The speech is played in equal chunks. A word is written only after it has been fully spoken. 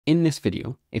In this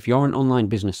video, if you're an online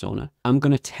business owner, I'm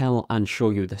going to tell and show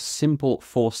you the simple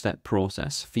 4-step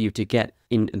process for you to get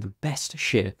in the best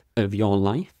shape of your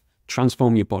life,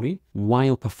 transform your body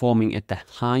while performing at the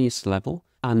highest level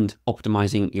and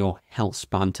optimizing your health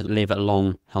span to live a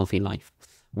long, healthy life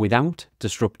without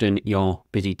disrupting your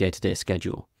busy day-to-day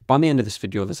schedule. By the end of this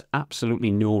video, there's absolutely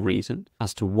no reason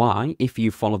as to why, if you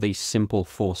follow these simple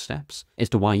 4 steps, as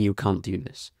to why you can't do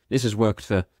this. This has worked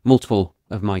for multiple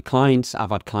of my clients.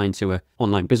 I've had clients who are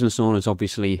online business owners,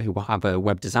 obviously, who have a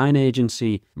web design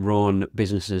agency, run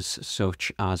businesses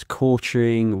such as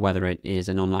coaching, whether it is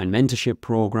an online mentorship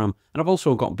program. And I've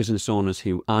also got business owners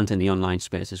who aren't in the online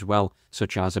space as well,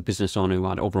 such as a business owner who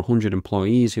had over 100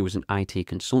 employees, who was an IT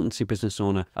consultancy business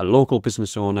owner, a local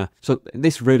business owner. So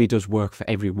this really does work for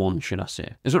everyone, should I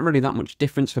say. There's not really that much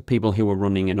difference for people who are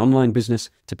running an online business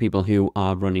to people who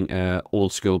are running a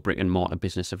old school brick and mortar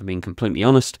business. If I'm being completely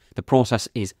honest, the process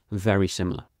is very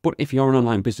similar. But if you're an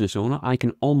online business owner, I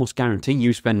can almost guarantee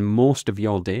you spend most of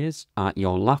your days at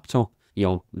your laptop,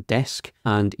 your desk,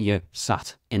 and you're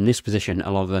sat in this position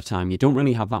a lot of the time. You don't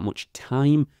really have that much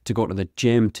time to go to the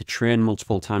gym, to train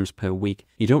multiple times per week.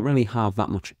 You don't really have that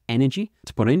much energy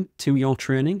to put into your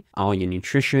training or your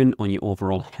nutrition or your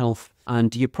overall health.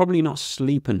 And you're probably not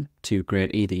sleeping too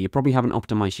great either. You probably haven't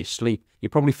optimized your sleep.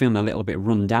 You're probably feeling a little bit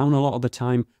run down a lot of the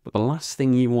time. But the last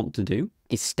thing you want to do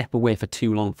is step away for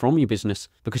too long from your business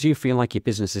because you feel like your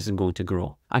business isn't going to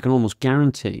grow. I can almost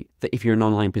guarantee that if you're an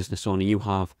online business owner, you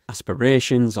have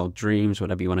aspirations or dreams,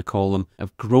 whatever you want to call them,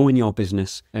 of growing your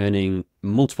business, earning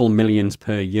multiple millions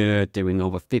per year, doing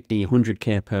over 50,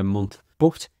 100K per month.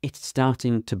 But it's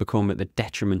starting to become at the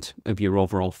detriment of your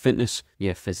overall fitness,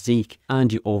 your physique,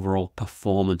 and your overall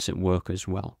performance at work as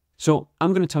well. So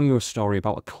I'm going to tell you a story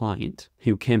about a client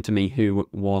who came to me who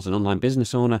was an online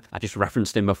business owner. I just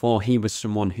referenced him before. He was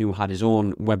someone who had his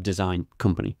own web design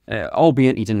company,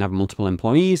 albeit he didn't have multiple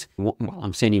employees. Well,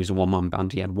 I'm saying he was a one-man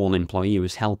band. He had one employee who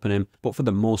was helping him, but for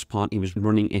the most part, he was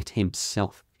running it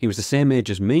himself. He was the same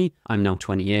age as me. I'm now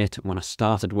 28. When I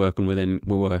started working with him,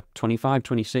 we were 25,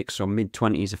 26, or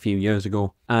mid-20s a few years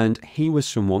ago. And he was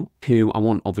someone who, I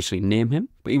won't obviously name him,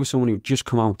 but he was someone who'd just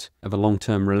come out of a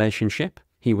long-term relationship.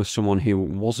 He was someone who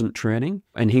wasn't training,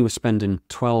 and he was spending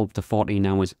 12 to 14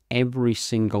 hours every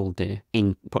single day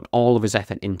put all of his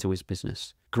effort into his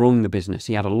business, growing the business.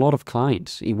 He had a lot of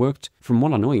clients. He worked, from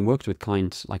what I know, he worked with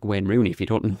clients like Wayne Rooney. If you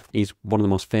don't know, he's one of the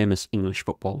most famous English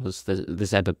footballers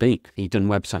there's ever been. He'd done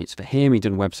websites for him. He'd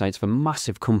done websites for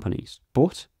massive companies,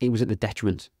 but it was at the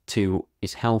detriment to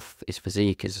his health, his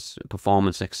physique, his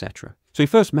performance, etc. So he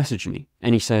first messaged me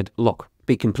and he said, look,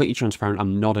 be completely transparent,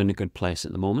 I'm not in a good place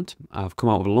at the moment. I've come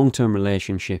out of a long-term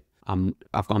relationship. I'm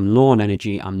low on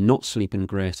energy, I'm not sleeping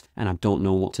great, and I don't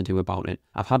know what to do about it.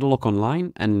 I've had a look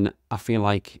online and I feel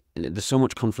like there's so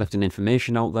much conflicting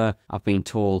information out there. I've been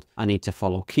told I need to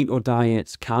follow keto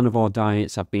diets, carnivore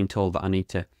diets. I've been told that I need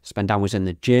to spend hours in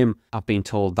the gym. I've been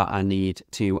told that I need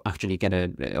to actually get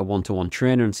a one-to-one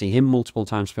trainer and see him multiple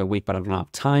times per week, but I don't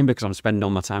have time because I'm spending all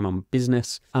my time on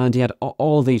business. And he had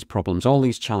all these problems, all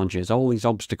these challenges, all these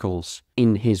obstacles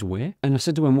in his way. And I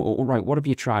said to him, all right, what have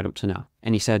you tried up to now?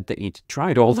 And he said that he'd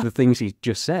tried all the things he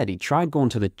just said. He tried going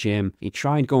to the gym, he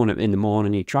tried going in the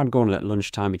morning, he tried going at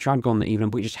lunchtime, he tried going in the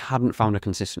evening, but he just hadn't found a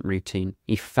consistent routine.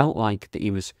 He felt like that he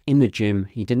was in the gym,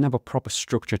 he didn't have a proper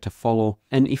structure to follow,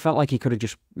 and he felt like he could have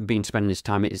just been spending his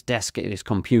time at his desk, at his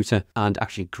computer, and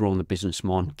actually growing the business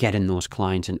more and getting those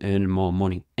clients and earning more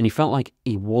money. And he felt like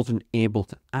he wasn't able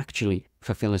to actually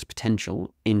fulfill his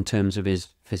potential in terms of his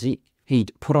physique.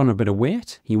 He'd put on a bit of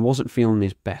weight, he wasn't feeling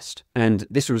his best. And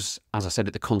this was, as I said,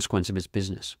 at the consequence of his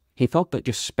business. He felt that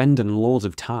just spending loads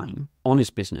of time on his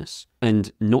business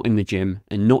and not in the gym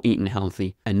and not eating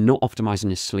healthy and not optimizing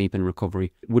his sleep and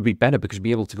recovery would be better because he'd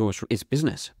be able to go his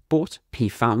business. But he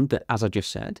found that, as I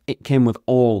just said, it came with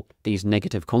all these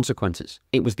negative consequences.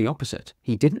 It was the opposite.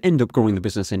 He didn't end up growing the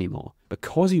business anymore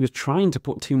because he was trying to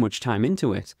put too much time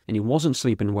into it and he wasn't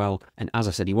sleeping well. And as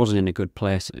I said, he wasn't in a good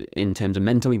place in terms of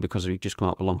mentally because he'd just come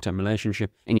out of a long-term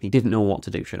relationship and he didn't know what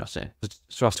to do, should I say.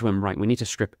 So I asked him, right, we need to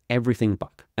strip everything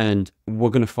back. And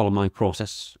we're going to follow my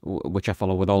process, which I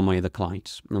follow with all my other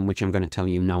clients, and which I'm going to tell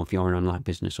you now if you're an online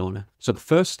business owner. So the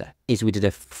first step is we did a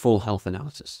full health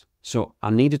analysis. So I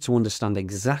needed to understand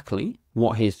exactly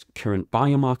what his current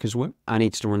biomarkers were. I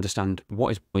needed to understand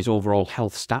what his overall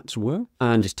health stats were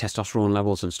and his testosterone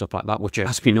levels and stuff like that, which,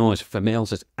 as we know, for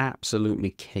males is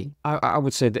absolutely key. I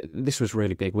would say that this was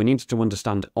really big. We needed to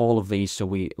understand all of these so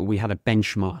we had a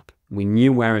benchmark. We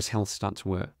knew where his health stats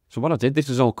were. So what I did, this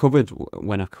is all covered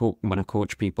when I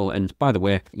coach people. And by the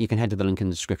way, you can head to the link in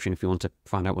the description if you want to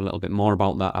find out a little bit more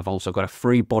about that. I've also got a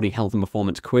free body health and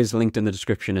performance quiz linked in the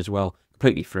description as well.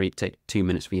 Completely free. It takes 2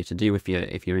 minutes for you to do if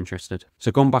you're interested.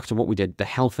 So going back to what we did, the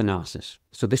health analysis.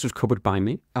 So this was covered by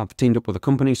me. I've teamed up with a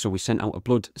company, so we sent out a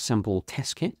blood sample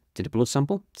test kit, did a blood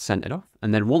sample, sent it off.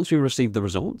 And then once we received the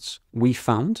results, we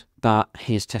found that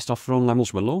his testosterone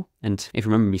levels were low. And if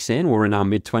you remember me saying we're in our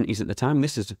mid-20s at the time,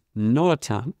 this is not a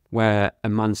time where a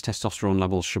man's testosterone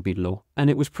levels should be low. And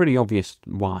it was pretty obvious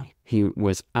why. He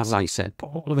was, as I said, put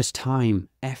all of his time,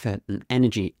 effort and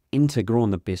energy into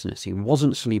growing the business. He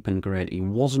wasn't sleeping great. He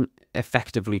wasn't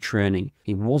effectively training.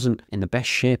 He wasn't in the best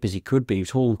shape as he could be. He was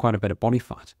holding quite a bit of body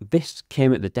fat. This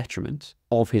came at the detriment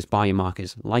of his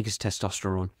biomarkers, like his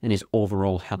testosterone and his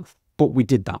overall health. But we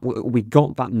did that. We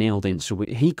got that nailed in. So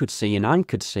he could see and I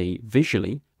could see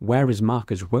visually where his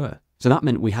markers were. So that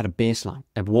meant we had a baseline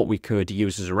of what we could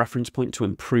use as a reference point to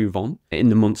improve on in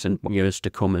the months and years to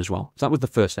come as well. So that was the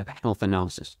first step, health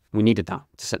analysis. We needed that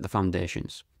to set the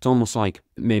foundations. It's almost like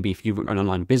maybe if you were an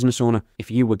online business owner,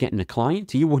 if you were getting a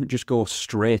client, you wouldn't just go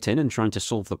straight in and trying to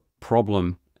solve the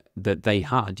problem that they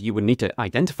had. You would need to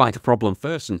identify the problem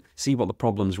first and see what the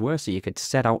problems were so you could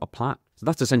set out a plan. So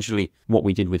that's essentially what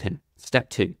we did with him.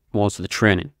 Step 2 was the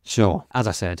training. So as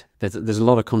I said, there's a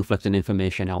lot of conflicting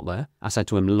information out there. I said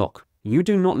to him, look, you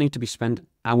do not need to be spending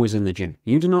hours in the gym.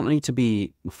 You do not need to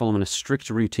be following a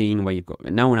strict routine where you've got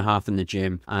an hour and a half in the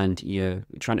gym and you're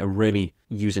trying to really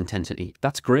use intensity.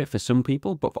 That's great for some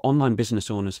people, but for online business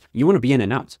owners, you want to be in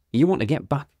and out. You want to get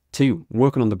back to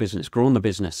working on the business, growing the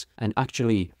business, and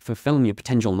actually fulfilling your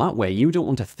potential that way. You don't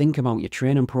want to think about your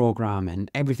training program and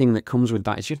everything that comes with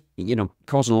that. It's just,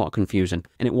 causing a lot of confusion.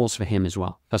 And it was for him as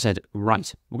well. So I said,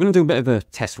 right, we're going to do a bit of a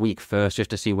test week first just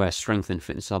to see where strength and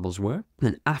fitness levels were. And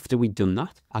then after we'd done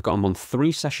that, I got him on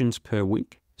 3 sessions per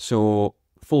week. So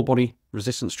full body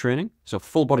resistance training. So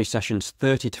full body sessions,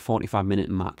 30 to 45 minute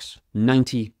max,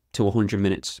 90 to 100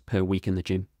 minutes per week in the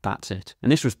gym. That's it. And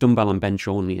this was dumbbell and bench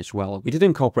only as well. We did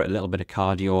incorporate a little bit of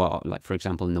cardio, like for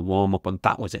example in the warm-up, and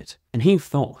that was it. And he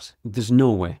thought, there's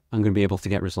no way I'm going to be able to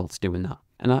get results doing that.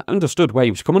 And I understood where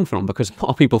he was coming from because a lot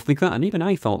of people think that, and even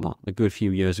I thought that a good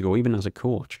few years ago, even as a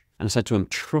coach. And I said to him,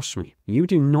 trust me, you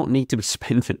do not need to be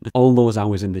spending all those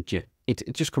hours in the gym.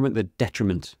 It just comes at the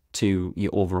detriment to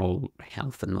your overall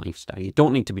health and lifestyle. You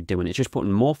don't need to be doing it. It's just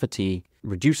putting more fatigue,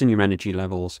 reducing your energy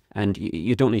levels, and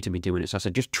you don't need to be doing it. So I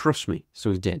said, just trust me.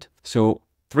 So he did. So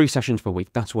 3 sessions per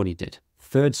week, that's what he did.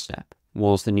 Third step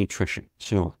was the nutrition.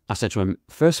 So I said to him,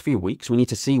 first few weeks, we need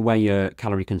to see where your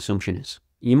calorie consumption is.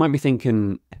 You might be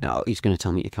thinking, oh, he's going to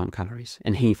tell me to count calories.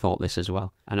 And he thought this as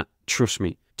well. And trust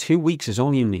me, 2 weeks is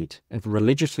all you need of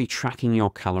religiously tracking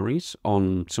your calories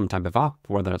on some type of app,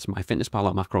 whether it's MyFitnessPal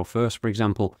or Macro First, for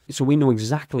example. So we know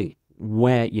exactly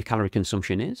where your calorie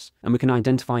consumption is, and we can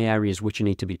identify areas which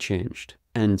need to be changed.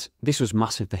 And this was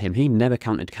massive for him. He never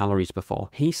counted calories before.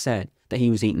 He said that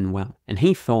he was eating well, and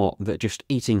he thought that just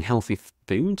eating healthy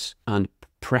foods and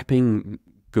prepping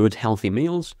good healthy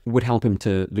meals would help him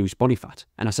to lose body fat.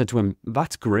 And I said to him,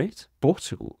 that's great,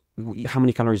 but how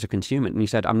many calories are consuming? And he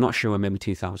said, I'm not sure, maybe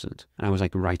 2,000. And I was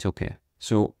like, right, okay.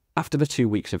 So after the 2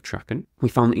 weeks of tracking, we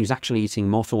found that he was actually eating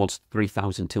more towards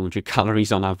 3,200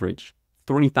 calories on average.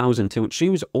 3,200. She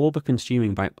was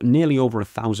over-consuming by nearly over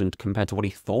 1,000 compared to what he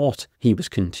thought he was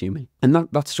consuming. And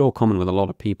that's so common with a lot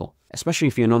of people, especially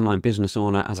if you're an online business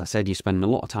owner. As I said, you spend a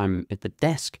lot of time at the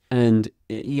desk and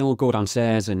you'll go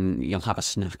downstairs and you'll have a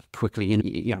snack quickly.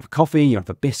 You have a coffee, you have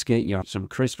a biscuit, you have some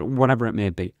crisp, whatever it may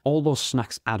be. All those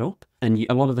snacks add up and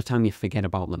a lot of the time you forget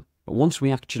about them. But once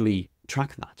we actually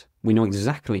track that, we know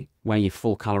exactly where your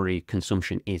full calorie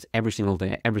consumption is every single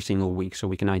day, every single week, so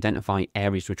we can identify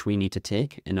areas which we need to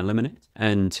take and eliminate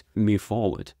and move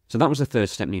forward. So that was the third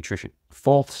step, nutrition.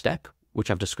 Fourth step,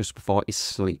 which I've discussed before, is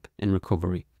sleep and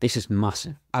recovery. This is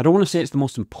massive. I don't want to say it's the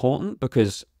most important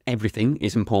because everything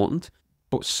is important,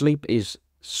 but sleep is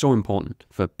so important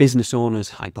for business owners,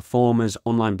 high performers,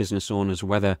 online business owners,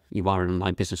 whether you are an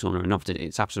online business owner or not.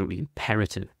 It's absolutely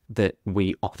imperative that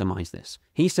we optimize this.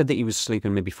 He said that he was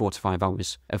sleeping maybe 4 to 5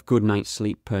 hours of good night's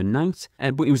sleep per night,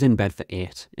 but he was in bed for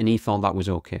 8 and he thought that was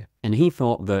okay. And he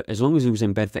thought that as long as he was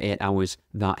in bed for 8 hours,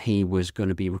 that he was going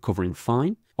to be recovering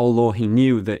fine, although he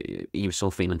knew that he was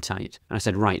still feeling tired. And I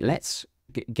said, right, let's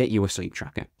get you a sleep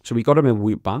tracker. So we got him a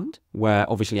Whoop band where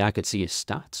obviously I could see his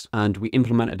stats, and we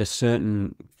implemented a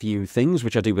certain few things,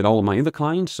 which I do with all of my other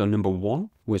clients. So number 1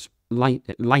 was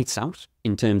lights out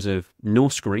in terms of no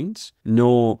screens,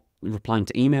 no replying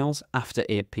to emails after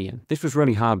 8 p.m. This was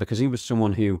really hard because he was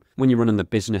someone who, when you're running the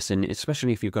business, and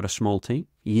especially if you've got a small team,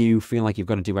 you feel like you've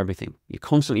got to do everything. You're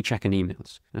constantly checking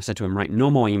emails. And I said to him, right, no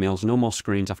more emails, no more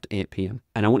screens after 8 p.m.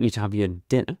 And I want you to have your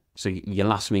dinner, so your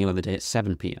last meal of the day at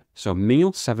 7 p.m. So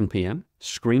meal, 7 p.m.,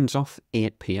 screens off,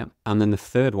 8 p.m. And then the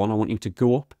third one, I want you to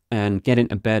go up and get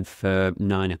into bed for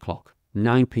 9 o'clock.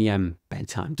 9 p.m.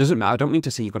 bedtime. Doesn't matter. I don't mean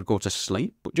to say you've got to go to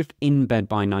sleep, but just in bed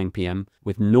by 9 p.m.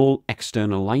 with no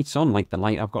external lights on, like the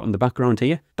light I've got in the background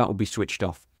here, that will be switched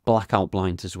off. Blackout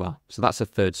blinds as well. So that's the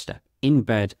third step. In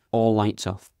bed, all lights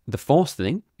off. The fourth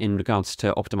thing, in regards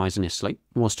to optimizing his sleep,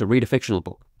 was to read a fictional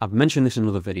book. I've mentioned this in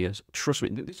other videos. Trust me,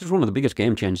 this is one of the biggest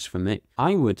game changers for me.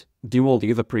 I would do all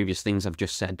the other previous things I've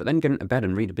just said, but then get into bed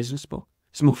and read a business book.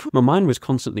 So my mind was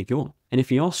constantly going. And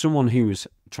if you're someone who's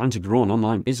trying to grow an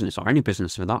online business, or any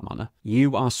business for that matter,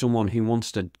 you are someone who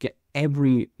wants to get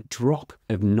every drop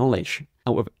of knowledge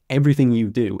out of everything you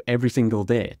do every single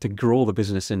day to grow the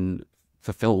business and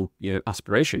fulfill your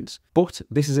aspirations. But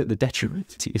this is at the detriment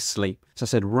to your sleep. So I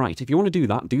said, right, if you want to do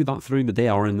that through the day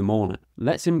or in the morning.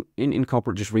 Let's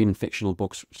incorporate just reading fictional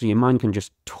books so your mind can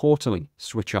just totally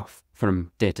switch off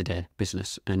from day-to-day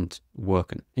business and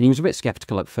working. And he was a bit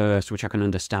skeptical at first, which I can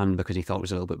understand because he thought it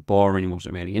was a little bit boring, he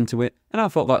wasn't really into it. And I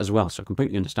thought that as well, so I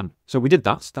completely understand. So we did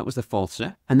that. That was the fourth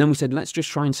step. And then we said, let's just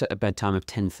try and set a bedtime of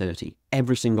 10:30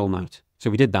 every single night.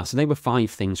 So we did that. So they were 5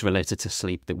 things related to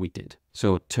sleep that we did.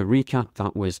 So to recap,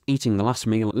 that was eating the last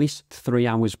meal at least 3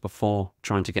 hours before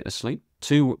trying to get to sleep.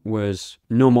 2 was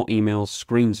no more emails,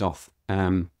 screens off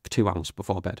for 2 hours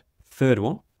before bed. Third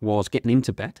one was getting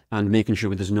into bed and making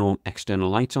sure there's no external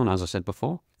lights on, as I said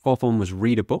before. Fourth one was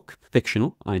read a book,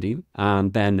 fictional, ideally.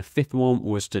 And then the fifth one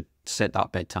was to set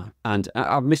that bedtime. And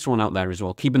I've missed one out there as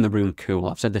well, keeping the room cool.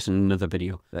 I've said this in another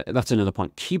video. That's another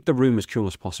point. Keep the room as cool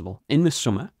as possible. In the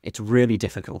summer, it's really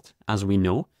difficult, as we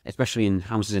know, especially in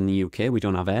houses in the UK, we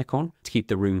don't have aircon, to keep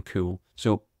the room cool.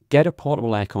 So get a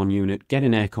portable aircon unit, get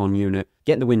an aircon unit,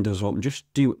 get the windows open,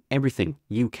 just do everything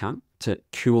you can to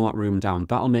cool that room down.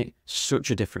 That'll make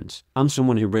such a difference. I'm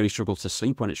someone who really struggles to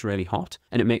sleep when it's really hot,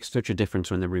 and it makes such a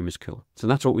difference when the room is cool. So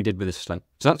that's what we did with the sleep.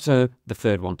 So that's the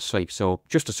third one, sleep. So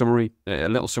just a summary, a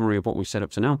little summary of what we set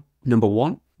up to now. Number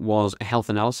 1 was a health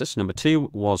analysis. Number 2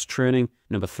 was training.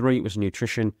 Number 3 was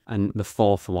nutrition. And the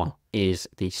fourth one is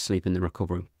the sleep and the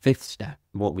recovery. Fifth step,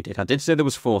 what we did. I did say there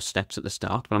was 4 steps at the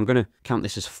start, but I'm going to count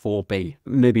this as 4B,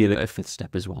 maybe a fifth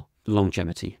step as well.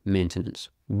 Longevity, maintenance.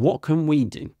 What can we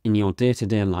do in your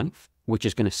day-to-day life which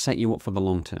is going to set you up for the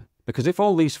long term? Because if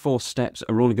all these 4 steps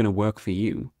are only going to work for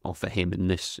you, or for him in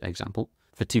this example,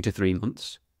 for 2 to 3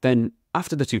 months, then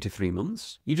after the 2 to 3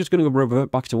 months, you're just going to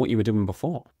revert back to what you were doing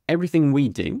before. Everything we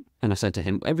do, and I said to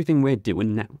him, everything we're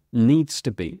doing now needs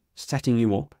to be setting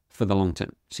you up for the long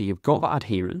term. So you've got that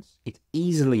adherence. It's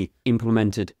easily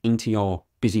implemented into your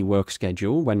busy work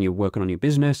schedule when you're working on your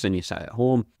business and you're sat at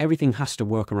home. Everything has to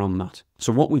work around that.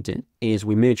 So what we did is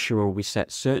we made sure we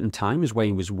set certain times where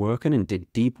he was working and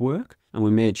did deep work. And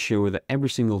we made sure that every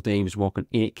single day he was walking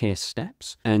 8K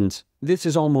steps. And this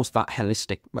is almost that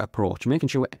holistic approach, making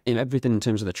sure everything in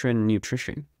terms of the training and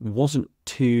nutrition wasn't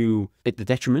at the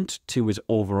detriment to his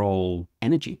overall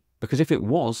energy. Because if it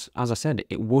was, as I said,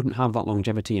 it wouldn't have that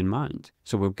longevity in mind.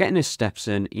 So we're getting his steps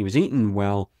in, he was eating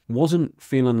well, wasn't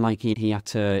feeling like he had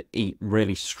to eat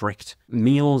really strict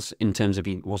meals in terms of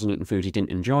he wasn't eating food he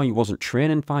didn't enjoy, he wasn't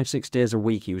training 5-6 days a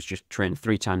week, he was just training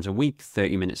 3 times a week,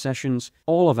 30-minute sessions.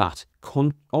 All of that,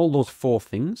 all those 4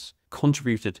 things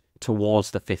contributed towards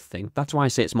the 5th thing. That's why I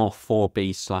say it's more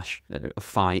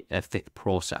 4B/5th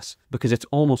process, because it's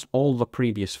almost all the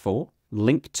previous 4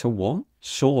 linked to 1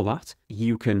 so that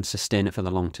you can sustain it for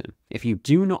the long term. If you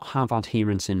do not have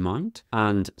adherence in mind,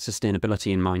 and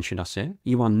sustainability in mind, should I say,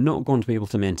 you are not going to be able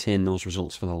to maintain those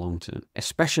results for the long term.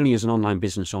 Especially as an online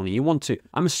business owner,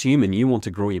 I'm assuming you want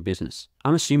to grow your business.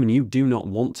 I'm assuming you do not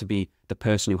want to be the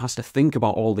person who has to think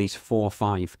about all these 4 or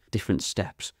 5 different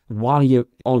steps while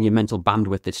all your mental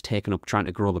bandwidth is taken up trying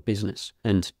to grow the business.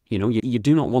 And you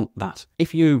do not want that.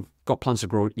 If you've got plans to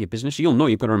grow your business, you'll know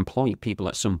you've got to employ people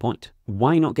at some point.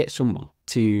 Why not get someone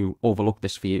to overlook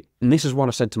this for you? And this is what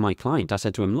I said to my client. I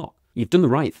said to him, look, you've done the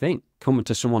right thing coming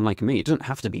to someone like me. It doesn't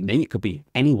have to be me. It could be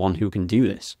anyone who can do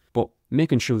this. But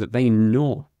making sure that they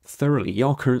know thoroughly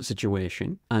your current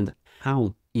situation and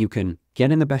how you can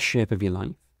get in the best shape of your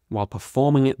life while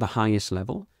performing at the highest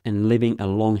level and living a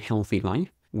long, healthy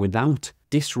life without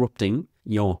disrupting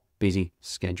your busy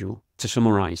schedule. To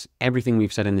summarize everything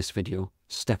we've said in this video,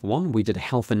 step 1, we did a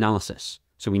health analysis.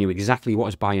 So we knew exactly what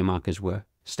his biomarkers were.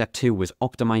 Step 2 was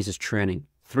optimize his training.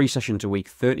 3 sessions a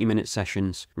week, 30-minute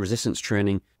sessions, resistance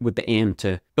training, with the aim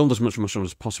to build as much muscle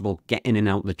as possible, get in and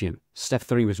out the gym. Step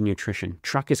 3 was nutrition.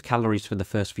 Track his calories for the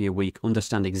first few weeks,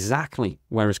 understand exactly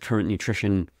where his current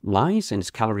nutrition lies and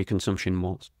his calorie consumption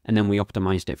was. And then we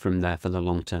optimized it from there for the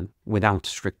long term, without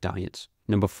strict diets.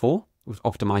 Number 4 was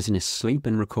optimizing his sleep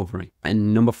and recovery.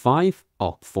 And number 5,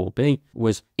 or 4B,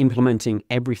 was implementing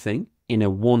everything in a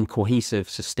one cohesive,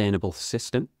 sustainable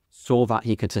system so that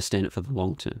he could sustain it for the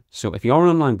long term. So if you're an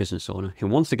online business owner who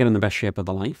wants to get in the best shape of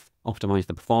their life, optimize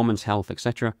the performance, health,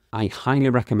 etc., I highly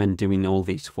recommend doing all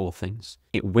these 4 things.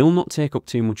 It will not take up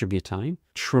too much of your time.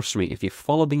 Trust me, if you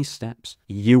follow these steps,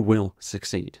 you will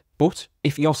succeed. But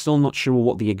if you're still not sure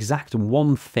what the exact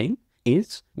one thing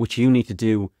is, which you need to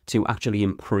do to actually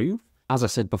improve, as I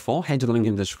said before, head to the link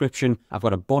in the description. I've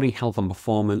got a body health and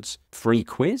performance free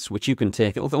quiz, which you can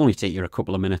take. It'll only take you a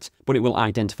couple of minutes, but it will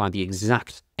identify the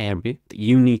exact area that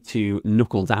you need to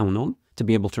knuckle down on to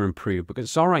be able to improve. Because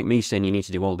it's all right me saying you need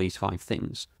to do all these 5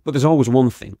 things, but there's always one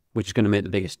thing which is going to make the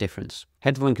biggest difference.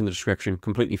 Head to the link in the description,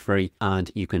 completely free,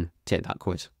 and you can take that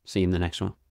quiz. See you in the next one.